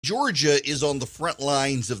Georgia is on the front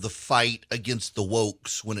lines of the fight against the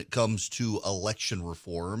wokes when it comes to election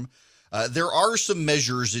reform. There are some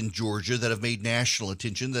measures in Georgia that have made national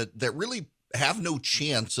attention that really have no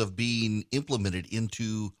chance of being implemented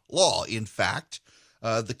into law. In fact,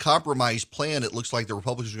 the compromise plan, it looks like the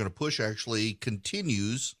Republicans are going to push, actually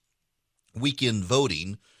continues weekend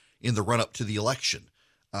voting in the run up to the election,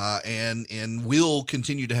 and will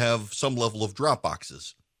continue to have some level of drop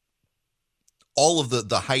boxes. All of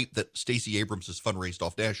the hype that Stacey Abrams has fundraised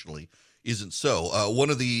off nationally isn't so. One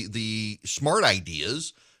of the smart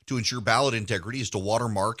ideas to ensure ballot integrity is to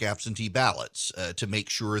watermark absentee ballots to make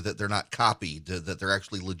sure that they're not copied, that they're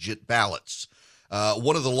actually legit ballots.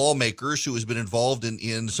 One of the lawmakers who has been involved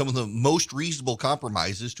in some of the most reasonable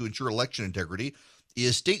compromises to ensure election integrity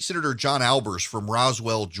is State Senator John Albers from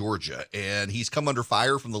Roswell, Georgia. And he's come under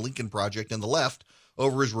fire from the Lincoln Project and the left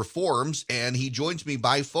over his reforms, and he joins me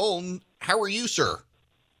by phone. How are you, sir?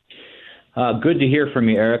 Good to hear from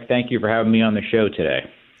you, Eric. Thank you for having me on the show today.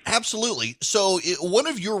 Absolutely. So one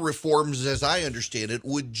of your reforms, as I understand it,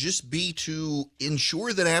 would just be to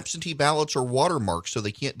ensure that absentee ballots are watermarked so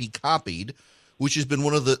they can't be copied, which has been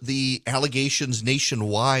one of the allegations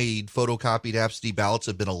nationwide. Photocopied absentee ballots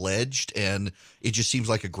have been alleged, and it just seems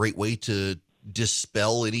like a great way to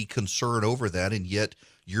dispel any concern over that, and yet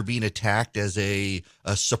you're being attacked as a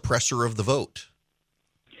suppressor of the vote.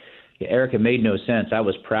 Yeah, Eric, it made no sense. I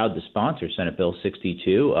was proud to sponsor Senate Bill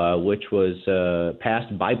 62, which was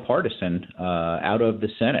passed bipartisan out of the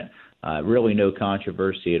Senate. Really no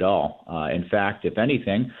controversy at all. In fact, if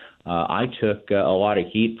anything, I took a lot of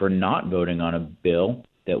heat for not voting on a bill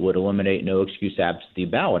that would eliminate no excuse absentee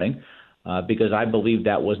balloting because I believe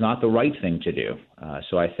that was not the right thing to do.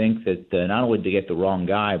 So I think that not only did they get the wrong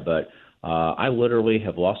guy, but I literally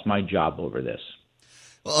have lost my job over this.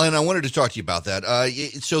 Well, and I wanted to talk to you about that.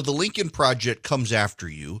 So the Lincoln Project comes after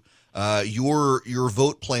you. Your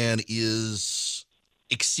vote plan is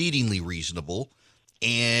exceedingly reasonable,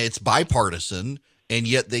 and it's bipartisan, and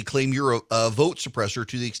yet they claim you're a vote suppressor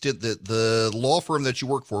to the extent that the law firm that you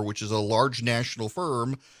work for, which is a large national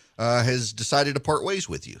firm, has decided to part ways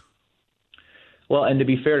with you. Well, and to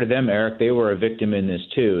be fair to them, Eric, they were a victim in this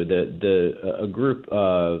too. A group,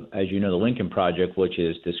 as you know, the Lincoln Project, which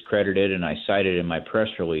is discredited, and I cited in my press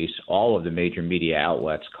release all of the major media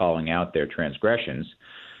outlets calling out their transgressions.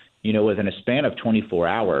 You know, within a span of 24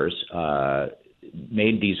 hours,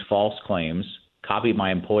 made these false claims, copied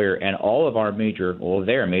my employer and all of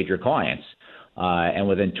their major clients, and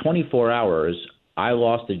within 24 hours, I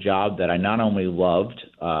lost a job that I not only loved.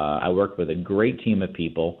 I worked with a great team of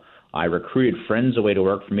people. I recruited friends away to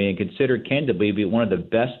work for me and considered candidly to be one of the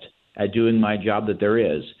best at doing my job that there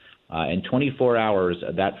is. In 24 hours,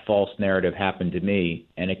 that false narrative happened to me,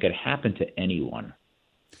 and it could happen to anyone.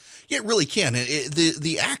 Yeah, it really can.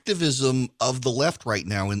 The activism of the left right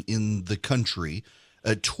now in the country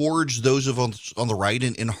towards those on the right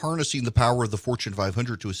and harnessing the power of the Fortune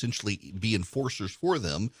 500 to essentially be enforcers for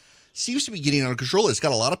them seems to be getting out of control. It's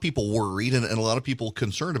got a lot of people worried and a lot of people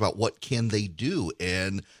concerned about what can they do.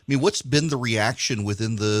 And I mean, what's been the reaction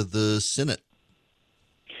within the Senate?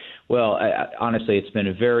 Well, honestly, it's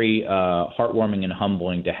been very heartwarming and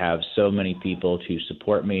humbling to have so many people to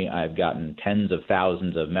support me. I've gotten tens of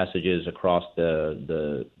thousands of messages across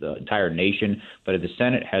the entire nation, but the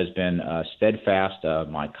Senate has been steadfast.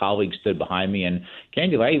 My colleagues stood behind me, and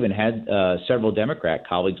candidly, I even had several Democrat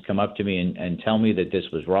colleagues come up to me and tell me that this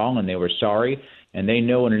was wrong, and they were sorry, and they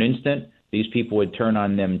know in an instant these people would turn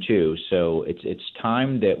on them too. So it's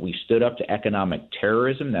time that we stood up to economic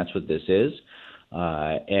terrorism. That's what this is.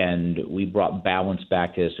 And we brought balance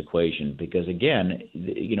back to this equation because, again,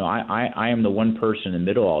 you know, I am the one person in the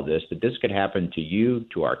middle of all this, but this could happen to you,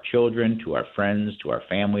 to our children, to our friends, to our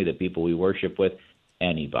family, the people we worship with,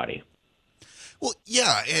 anybody. Well,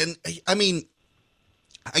 yeah. And I mean,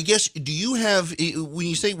 I guess, do you have, when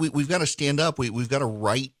you say we've got to stand up, we've got to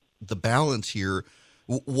right the balance here,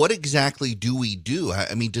 what exactly do we do?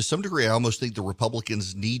 I mean, to some degree, I almost think the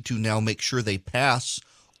Republicans need to now make sure they pass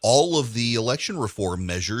all of the election reform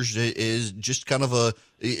measures is just kind of a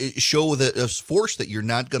show that a force that you're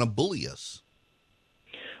not going to bully us.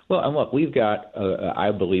 Well, and look, we've got,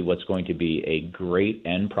 I believe, what's going to be a great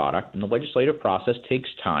end product. And the legislative process takes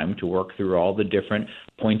time to work through all the different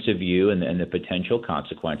points of view and the potential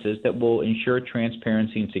consequences that will ensure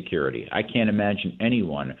transparency and security. I can't imagine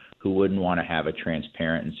anyone who wouldn't want to have a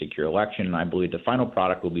transparent and secure election. And I believe the final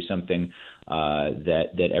product will be something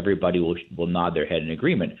that everybody will nod their head in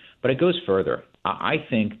agreement. But it goes further. I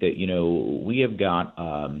think that, you know, we have got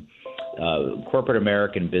corporate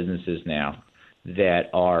American businesses now that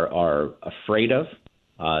are afraid of,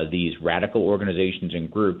 these radical organizations and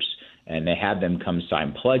groups, and they have them come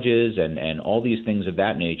sign pledges and all these things of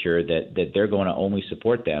that nature that they're going to only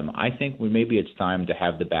support them. I think maybe it's time to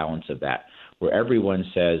have the balance of that, where everyone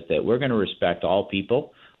says that we're going to respect all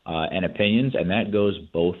people and opinions, and that goes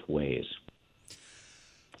both ways.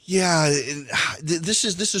 Yeah, this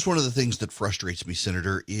is one of the things that frustrates me,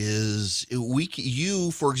 Senator, is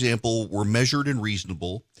you, for example, were measured and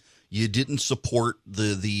reasonable. You didn't support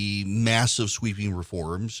the massive sweeping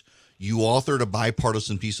reforms. You authored a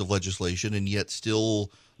bipartisan piece of legislation, and yet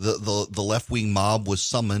still the left-wing mob was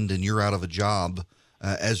summoned, and you're out of a job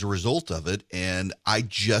as a result of it. And I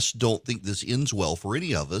just don't think this ends well for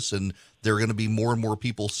any of us. And there are going to be more and more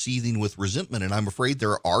people seething with resentment. And I'm afraid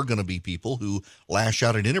there are going to be people who lash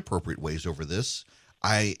out in inappropriate ways over this.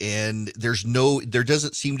 There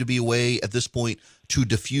doesn't seem to be a way at this point to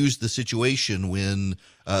diffuse the situation when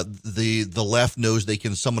the left knows they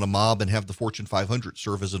can summon a mob and have the Fortune 500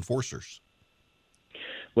 serve as enforcers.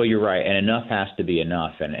 Well, you're right, and enough has to be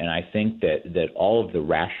enough. And I think that all of the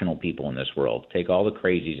rational people in this world, take all the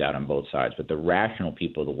crazies out on both sides, but the rational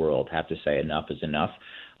people of the world have to say enough is enough.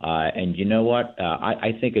 And you know what?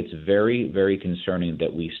 I think it's very, very concerning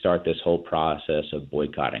that we start this whole process of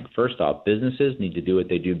boycotting. First off, businesses need to do what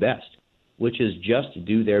they do best, which is just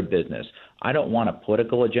do their business. I don't want a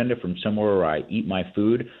political agenda from somewhere where I eat my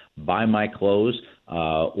food, buy my clothes,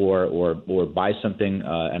 or buy something,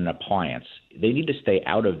 an appliance. They need to stay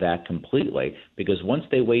out of that completely, because once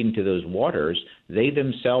they wade into those waters, they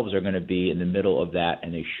themselves are going to be in the middle of that,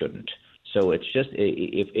 and they shouldn't. So it's just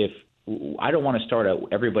if I don't want to start out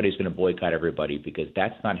everybody's going to boycott everybody, because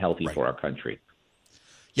that's not healthy for our country.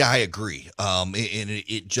 Yeah, I agree. And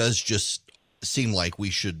it does just seem like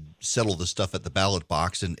we should settle the stuff at the ballot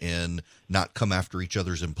box and not come after each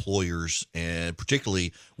other's employers, and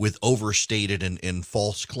particularly with overstated and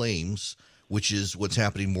false claims, which is what's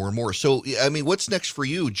happening more and more. So, I mean, what's next for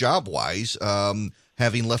you job-wise,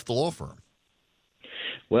 having left the law firm?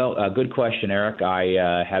 Well, good question, Eric.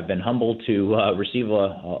 I have been humbled to receive a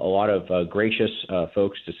lot of gracious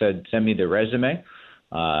folks to send me their resume.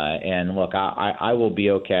 And look, I will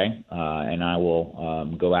be okay, and I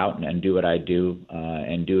will go out and do what I do,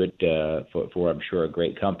 and do it for, I'm sure, a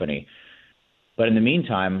great company. But in the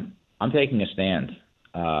meantime, I'm taking a stand.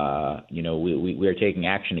 We are taking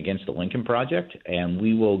action against the Lincoln Project, and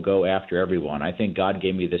we will go after everyone. I think God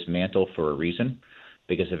gave me this mantle for a reason,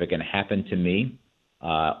 because if it can happen to me,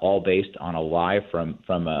 all based on a lie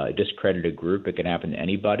from a discredited group, it can happen to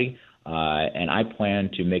anybody. And I plan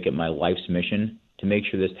to make it my life's mission to make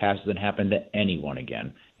sure this doesn't happen to anyone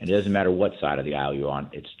again. And it doesn't matter what side of the aisle you're on.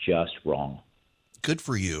 It's just wrong. Good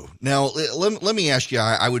for you. Now, let me ask you,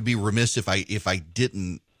 I would be remiss if I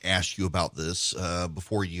didn't ask you about this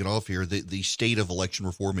before you get off here, the state of election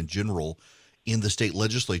reform in general in the state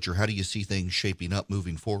legislature. How do you see things shaping up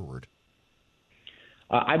moving forward?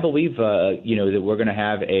 I believe, that we're going to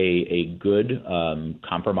have a good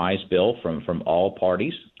compromise bill from all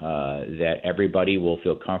parties that everybody will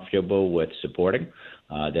feel comfortable with supporting,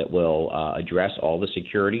 that will address all the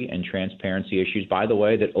security and transparency issues, by the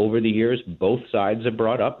way, that over the years both sides have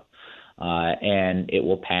brought up, and it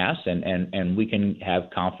will pass, and we can have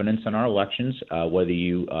confidence in our elections, whether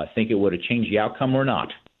you think it would have changed the outcome or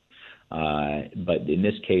not. But in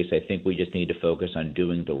this case, I think we just need to focus on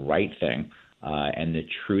doing the right thing. And the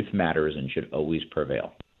truth matters and should always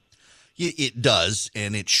prevail. It does,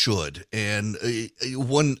 and it should. And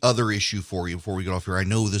one other issue for you before we get off here, I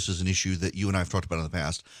know this is an issue that you and I have talked about in the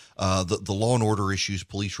past, the law and order issues,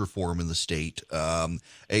 police reform in the state.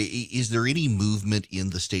 Is there any movement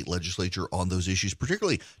in the state legislature on those issues,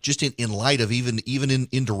 particularly just in light of even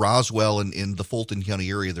into Roswell and in the Fulton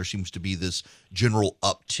County area, there seems to be this general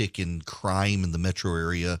uptick in crime in the metro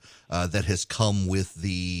area that has come with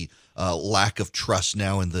the lack of trust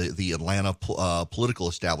now in the Atlanta political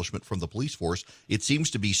establishment from the police force. It seems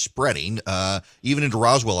to be spreading. Even into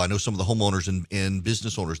Roswell, I know some of the homeowners and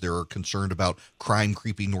business owners there are concerned about crime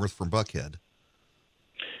creeping north from Buckhead.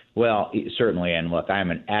 Well, certainly. And look,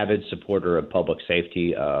 I'm an avid supporter of public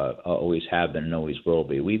safety, always have been and always will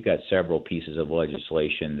be. We've got several pieces of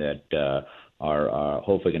legislation that are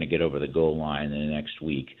hopefully going to get over the goal line in the next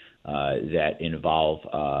week that involve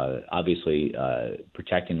obviously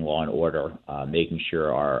protecting law and order, making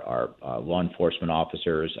sure our law enforcement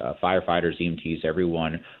officers, firefighters, EMTs,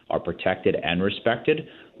 everyone are protected and respected,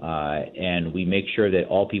 and we make sure that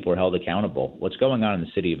all people are held accountable. What's going on in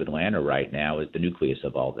the city of Atlanta right now is the nucleus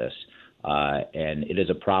of all this, and it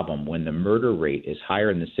is a problem. When the murder rate is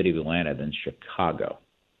higher in the city of Atlanta than Chicago,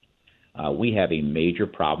 we have a major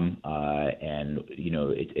problem, and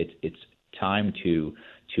it's time to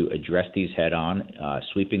to address these head on.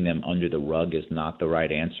 Sweeping them under the rug is not the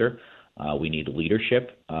right answer. We need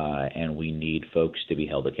leadership, and we need folks to be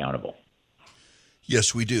held accountable.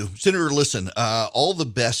 Yes, we do. Senator, listen, all the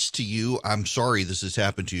best to you. I'm sorry this has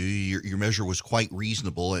happened to you. Your measure was quite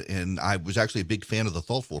reasonable, and I was actually a big fan of the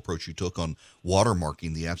thoughtful approach you took on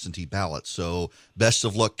watermarking the absentee ballots. So best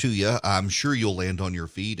of luck to you. I'm sure you'll land on your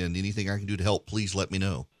feet, and anything I can do to help, please let me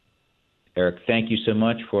know. Eric, thank you so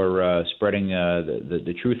much for spreading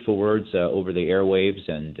the truthful words over the airwaves,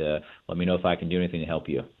 and let me know if I can do anything to help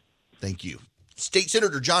you. Thank you. State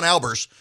Senator John Albers